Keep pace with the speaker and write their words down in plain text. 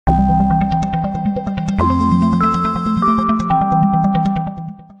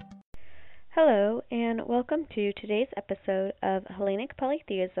welcome to today's episode of Hellenic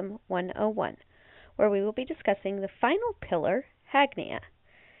Polytheism 101, where we will be discussing the final pillar, Hagnia.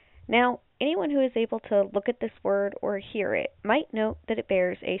 Now, anyone who is able to look at this word or hear it might note that it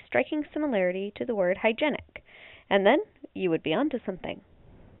bears a striking similarity to the word hygienic, and then you would be onto something.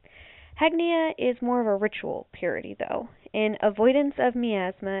 Hagnia is more of a ritual purity, though, in avoidance of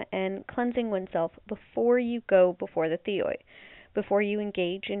miasma and cleansing oneself before you go before the theoi, before you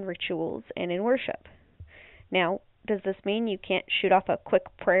engage in rituals and in worship. Now, does this mean you can't shoot off a quick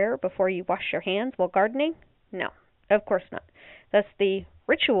prayer before you wash your hands while gardening? No, of course not. That's the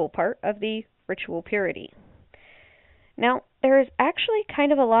ritual part of the ritual purity. Now, there is actually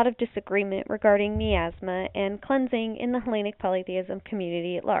kind of a lot of disagreement regarding miasma and cleansing in the Hellenic polytheism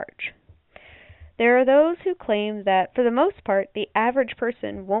community at large. There are those who claim that, for the most part, the average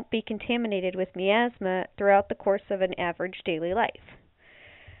person won't be contaminated with miasma throughout the course of an average daily life.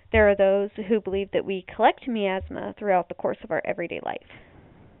 There are those who believe that we collect miasma throughout the course of our everyday life.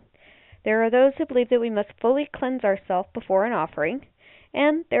 There are those who believe that we must fully cleanse ourselves before an offering,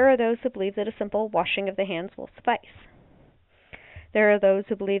 and there are those who believe that a simple washing of the hands will suffice. There are those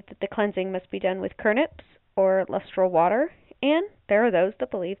who believe that the cleansing must be done with kurnips or lustral water, and there are those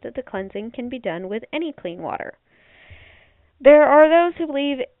that believe that the cleansing can be done with any clean water. There are those who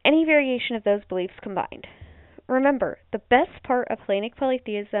believe any variation of those beliefs combined. Remember, the best part of Hellenic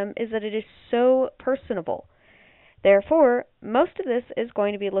polytheism is that it is so personable. Therefore, most of this is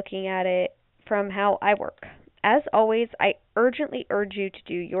going to be looking at it from how I work. As always, I urgently urge you to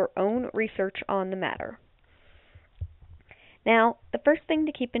do your own research on the matter. Now, the first thing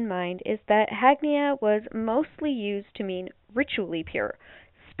to keep in mind is that Hagnia was mostly used to mean ritually pure,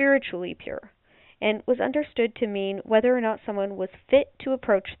 spiritually pure, and was understood to mean whether or not someone was fit to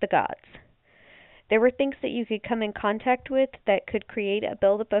approach the gods. There were things that you could come in contact with that could create a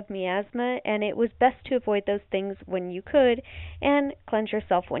buildup of miasma, and it was best to avoid those things when you could and cleanse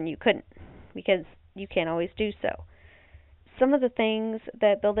yourself when you couldn't, because you can't always do so. Some of the things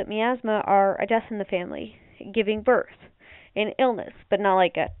that build up miasma are a death in the family, giving birth, an illness, but not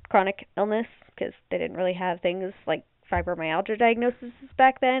like a chronic illness, because they didn't really have things like fibromyalgia diagnoses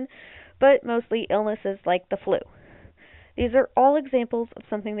back then, but mostly illnesses like the flu. These are all examples of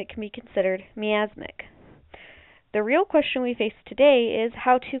something that can be considered miasmic. The real question we face today is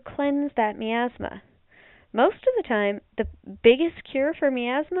how to cleanse that miasma. Most of the time, the biggest cure for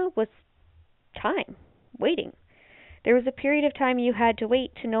miasma was time, waiting. There was a period of time you had to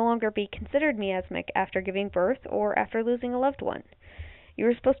wait to no longer be considered miasmic after giving birth or after losing a loved one. You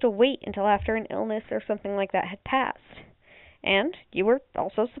were supposed to wait until after an illness or something like that had passed. And you were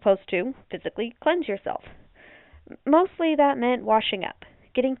also supposed to physically cleanse yourself. Mostly that meant washing up,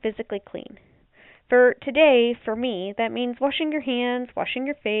 getting physically clean. For today, for me, that means washing your hands, washing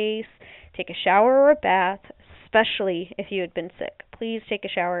your face, take a shower or a bath, especially if you had been sick. Please take a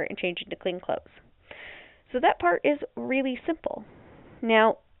shower and change into clean clothes. So that part is really simple.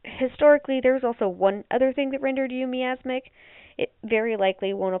 Now, historically, there's also one other thing that rendered you miasmic. It very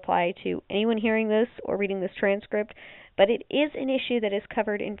likely won't apply to anyone hearing this or reading this transcript, but it is an issue that is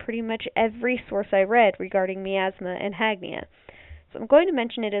covered in pretty much every source I read regarding miasma and Hagnia. So I'm going to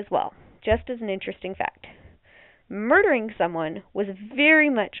mention it as well, just as an interesting fact. Murdering someone was very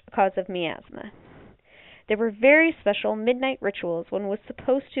much a cause of miasma. There were very special midnight rituals one was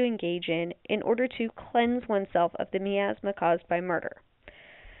supposed to engage in order to cleanse oneself of the miasma caused by murder.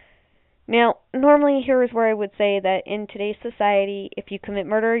 Now, normally here is where I would say that in today's society, if you commit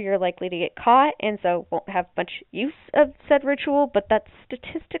murder, you're likely to get caught, and so won't have much use of said ritual, but that's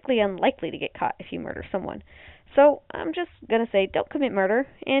statistically unlikely to get caught if you murder someone. So I'm just going to say don't commit murder,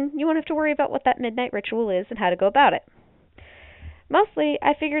 and you won't have to worry about what that midnight ritual is and how to go about it. Mostly,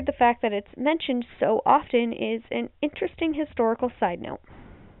 I figured the fact that it's mentioned so often is an interesting historical side note.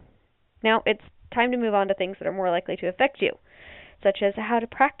 Now, it's time to move on to things that are more likely to affect you, such as how to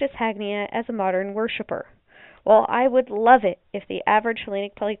practice Hagnia as a modern worshipper. While I would love it if the average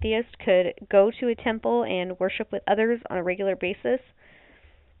Hellenic polytheist could go to a temple and worship with others on a regular basis,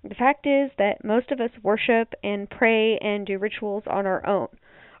 the fact is that most of us worship and pray and do rituals on our own,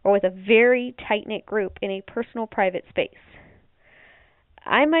 or with a very tight-knit group in a personal private space.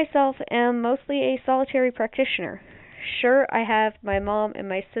 I myself am mostly a solitary practitioner. Sure, I have my mom and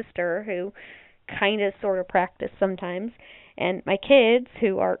my sister who kind of sort of practice sometimes, and my kids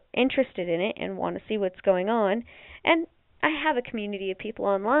who are interested in it and want to see what's going on, and I have a community of people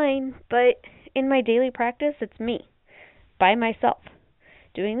online, but in my daily practice, it's me, by myself,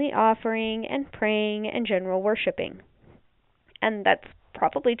 doing the offering and praying and general worshiping. And that's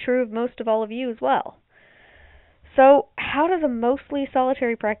probably true of most of all of you as well. So, how does a mostly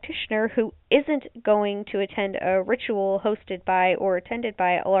solitary practitioner who isn't going to attend a ritual hosted by or attended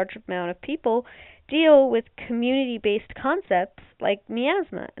by a large amount of people deal with community-based concepts like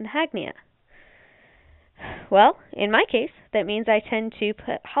miasma and hagnia? Well, in my case, that means I tend to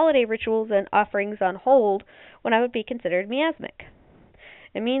put holiday rituals and offerings on hold when I would be considered miasmic.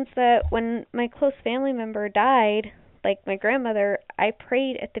 It means that when my close family member died, like my grandmother, I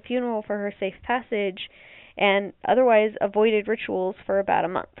prayed at the funeral for her safe passage and otherwise avoided rituals for about a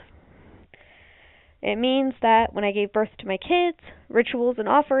month. It means that when I gave birth to my kids, rituals and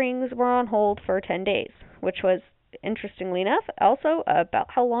offerings were on hold for 10 days, which was, interestingly enough, also about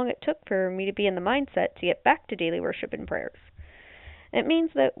how long it took for me to be in the mindset to get back to daily worship and prayers. It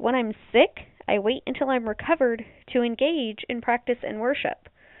means that when I'm sick, I wait until I'm recovered to engage in practice and worship,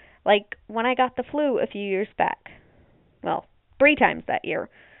 like when I got the flu a few years back. Well, 3 times that year,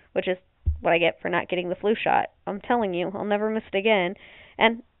 which is what I get for not getting the flu shot. I'm telling you, I'll never miss it again.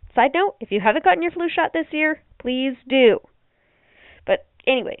 And side note, if you haven't gotten your flu shot this year, please do. But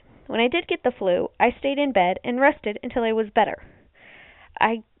anyway, when I did get the flu, I stayed in bed and rested until I was better.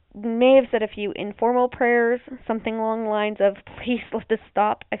 I may have said a few informal prayers, something along the lines of, please let this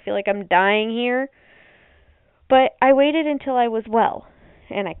stop, I feel like I'm dying here. But I waited until I was well,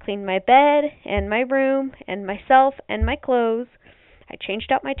 and I cleaned my bed and my room and myself and my clothes. I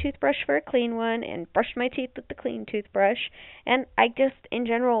changed out my toothbrush for a clean one and brushed my teeth with the clean toothbrush, and I just, in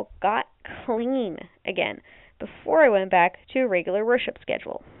general, got clean again before I went back to a regular worship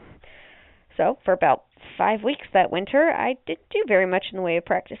schedule. So, for about 5 weeks that winter, I didn't do very much in the way of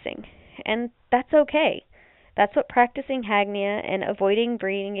practicing, and that's okay. That's what practicing hagnia and avoiding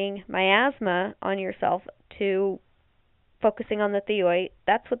bringing miasma on yourself to focusing on the theoi,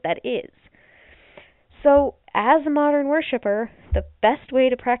 that's what that is. So, as a modern worshiper, the best way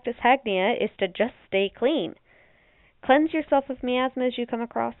to practice hagnia is to just stay clean. Cleanse yourself of miasma as you come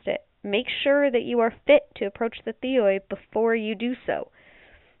across it. Make sure that you are fit to approach the theoi before you do so.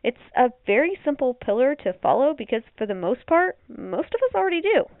 It's a very simple pillar to follow because, for the most part, most of us already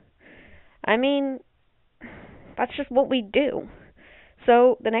do. I mean, that's just what we do.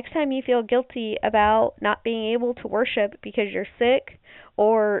 So the next time you feel guilty about not being able to worship because you're sick,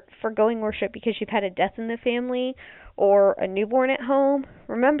 or forgoing worship because you've had a death in the family, or a newborn at home,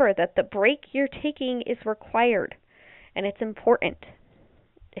 remember that the break you're taking is required, and it's important.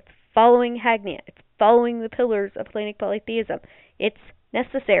 It's following hagnia. It's following the pillars of Hellenic polytheism. It's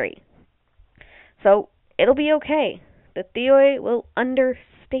necessary. So it'll be okay. The theoi will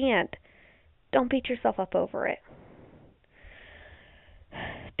understand. Don't beat yourself up over it.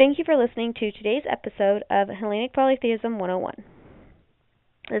 Thank you for listening to today's episode of Hellenic Polytheism 101.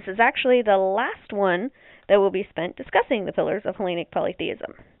 This is actually the last one that will be spent discussing the pillars of Hellenic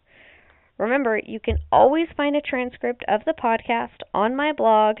polytheism. Remember, you can always find a transcript of the podcast on my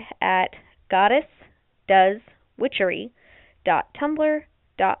blog at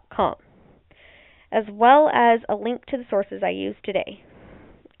goddessdoeswitchery.tumblr.com, as well as a link to the sources I used today.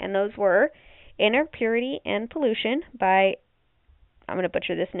 And those were Inner Purity and Pollution by, I'm going to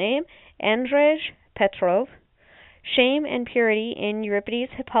butcher this name, Andrzej Petrov, Shame and Purity in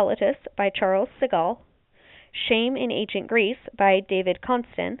Euripides Hippolytus by Charles Segal, Shame in Ancient Greece by David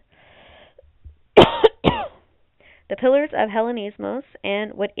Konstin, The Pillars of Hellenismos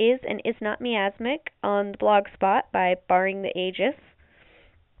and What Is and Is Not Miasmic on the Blogspot by Barring the Aegis,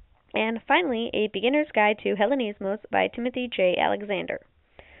 and finally, A Beginner's Guide to Hellenismos by Timothy J. Alexander.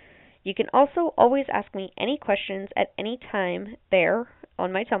 You can also always ask me any questions at any time there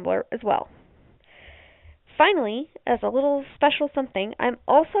on my Tumblr as well. Finally, as a little special something, I'm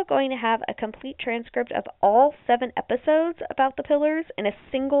also going to have a complete transcript of all 7 episodes about the pillars in a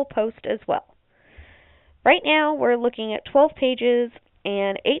single post as well. Right now, we're looking at 12 pages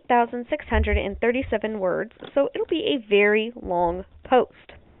and 8,637 words, so it'll be a very long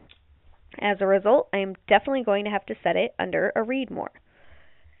post. As a result, I am definitely going to have to set it under a read more.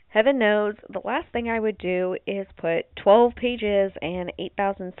 Heaven knows, the last thing I would do is put 12 pages and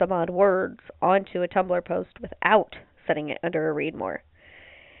 8,000 some odd words onto a Tumblr post without setting it under a read more.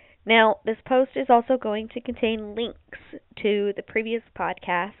 Now, this post is also going to contain links to the previous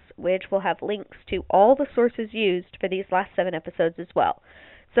podcasts, which will have links to all the sources used for these last 7 episodes as well.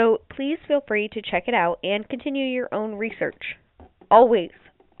 So please feel free to check it out and continue your own research. Always,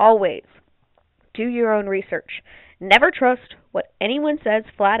 always do your own research. Never trust what anyone says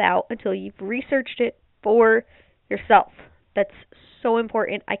flat out until you've researched it for yourself. That's so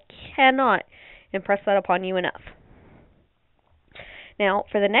important. I cannot impress that upon you enough. Now,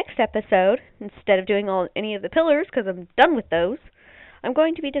 for the next episode, instead of doing any of the pillars, because I'm done with those, I'm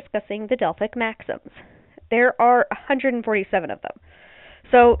going to be discussing the Delphic maxims. There are 147 of them.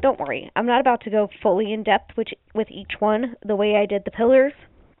 So don't worry, I'm not about to go fully in depth with each one the way I did the pillars.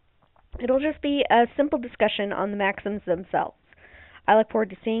 It'll just be a simple discussion on the maxims themselves. I look forward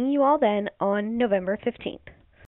to seeing you all then on November 15th.